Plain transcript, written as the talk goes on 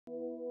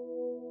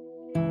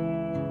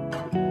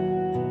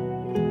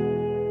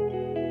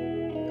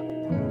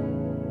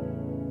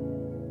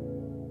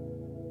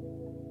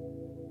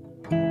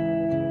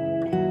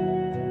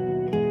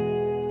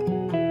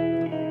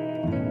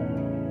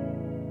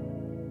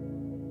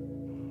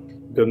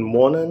Good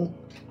morning.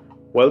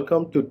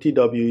 Welcome to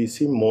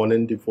TWEC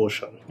Morning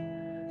Devotion.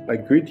 I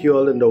greet you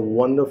all in the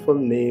wonderful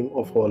name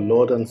of our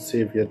Lord and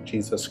Savior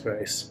Jesus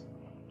Christ.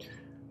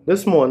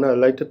 This morning I'd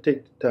like to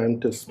take the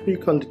time to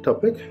speak on the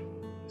topic,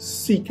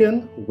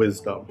 Seeking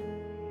Wisdom.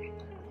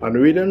 And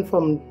reading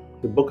from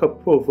the book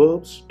of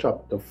Proverbs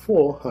chapter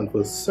 4 and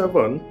verse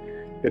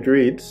 7, it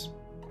reads,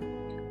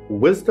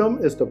 Wisdom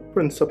is the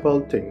principal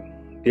thing,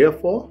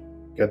 therefore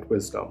get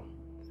wisdom.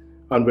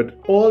 And with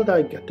all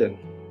thy getting,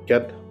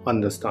 get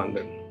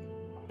understanding.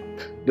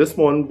 This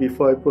morning,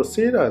 before I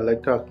proceed, I'd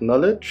like to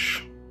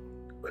acknowledge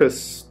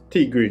Chris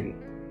T. Green.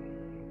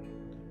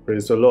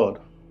 Praise the Lord.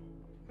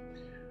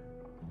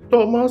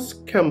 Thomas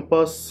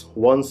Kempis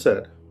once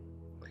said,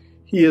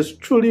 He is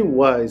truly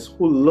wise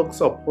who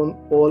looks upon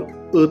all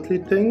earthly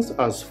things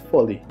as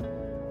folly,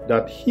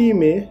 that he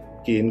may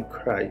gain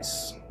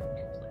Christ.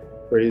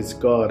 Praise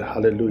God.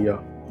 Hallelujah.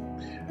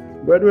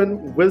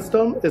 Brethren,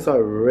 wisdom is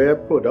a rare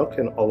product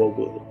in our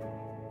world.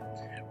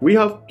 We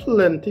have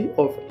plenty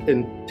of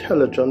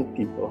intelligent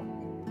people,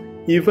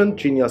 even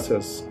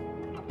geniuses,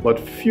 but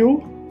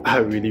few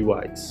are really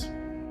wise.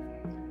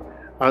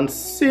 And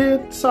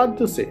sad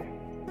to say,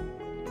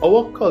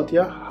 our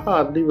culture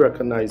hardly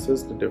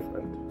recognizes the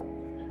difference.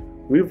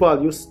 We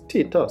value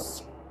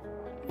status,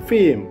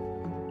 fame,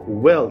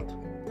 wealth,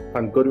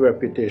 and good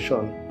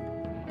reputation,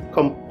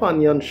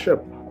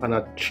 companionship, and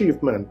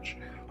achievement,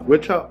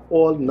 which are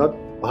all not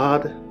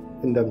bad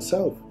in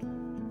themselves.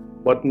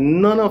 But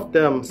none of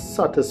them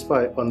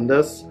satisfy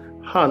unless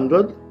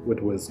handled with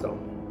wisdom.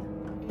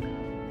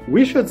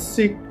 We should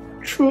seek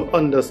true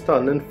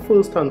understanding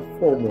first and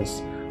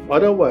foremost,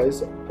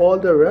 otherwise all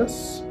the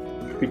rest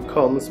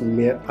becomes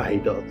mere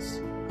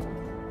idols.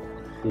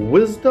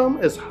 Wisdom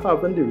is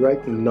having the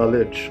right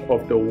knowledge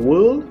of the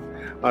world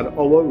and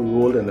our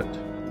role in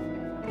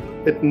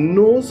it. It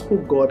knows who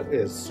God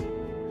is.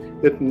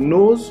 It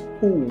knows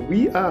who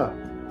we are,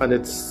 and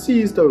it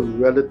sees the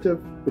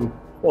relative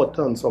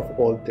importance of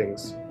all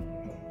things.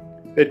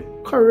 It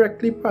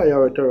correctly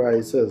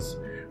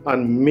prioritizes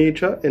and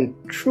majors in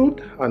truth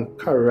and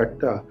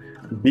character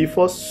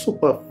before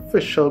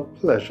superficial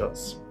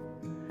pleasures.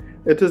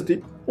 It is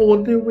the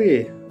only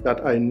way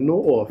that I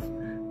know of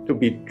to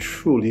be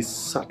truly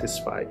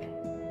satisfied.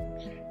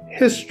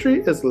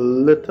 History is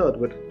littered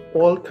with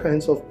all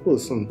kinds of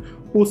persons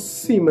who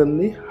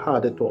seemingly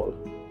had it all,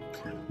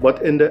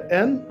 but in the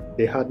end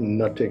they had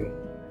nothing.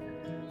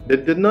 They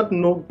did not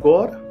know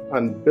God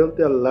and built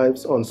their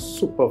lives on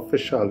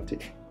superficiality.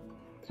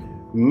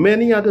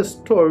 Many are the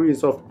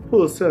stories of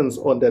persons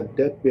on their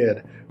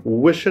deathbed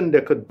wishing they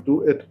could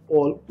do it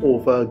all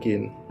over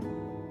again.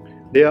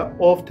 They are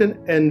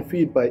often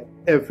envied by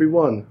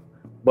everyone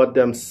but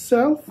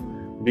themselves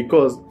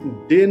because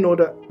they know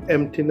the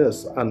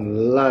emptiness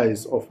and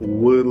lies of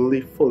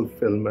worldly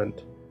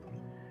fulfillment.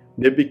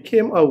 They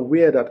became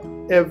aware that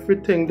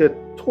everything they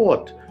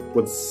thought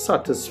would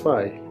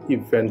satisfy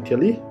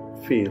eventually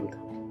failed.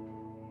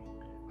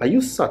 Are you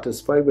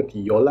satisfied with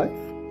your life?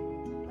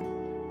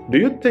 Do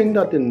you think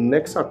that the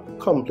next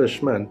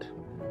accomplishment,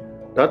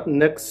 that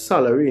next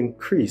salary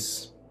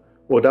increase,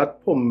 or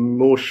that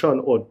promotion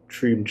or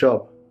dream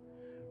job,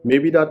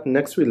 maybe that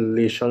next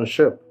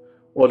relationship,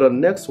 or the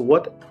next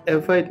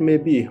whatever it may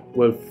be,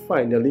 will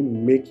finally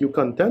make you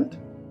content?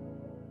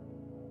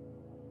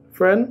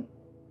 Friend,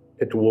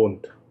 it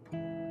won't.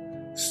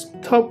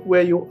 Stop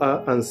where you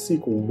are and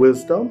seek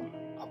wisdom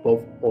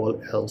above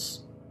all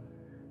else.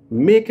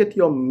 Make it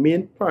your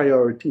main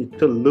priority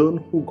to learn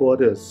who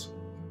God is,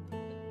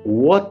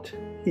 what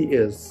He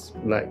is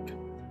like,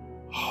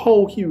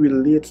 how He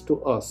relates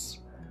to us,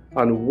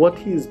 and what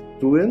He is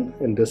doing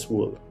in this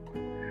world.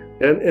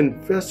 Then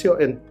invest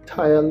your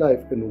entire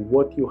life in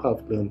what you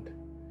have learned.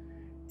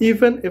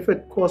 Even if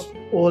it costs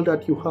all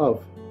that you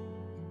have,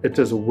 it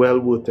is well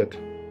worth it.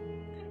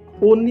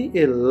 Only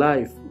a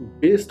life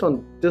based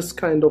on this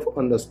kind of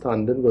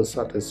understanding will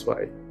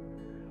satisfy.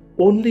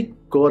 Only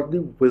godly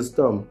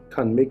wisdom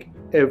can make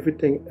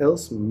everything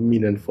else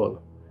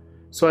meaningful.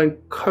 So I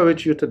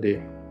encourage you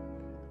today,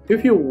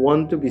 if you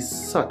want to be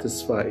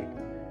satisfied,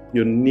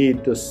 you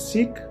need to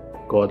seek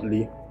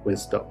godly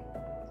wisdom.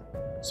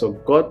 So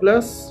God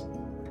bless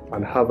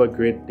and have a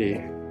great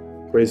day.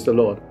 Praise the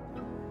Lord.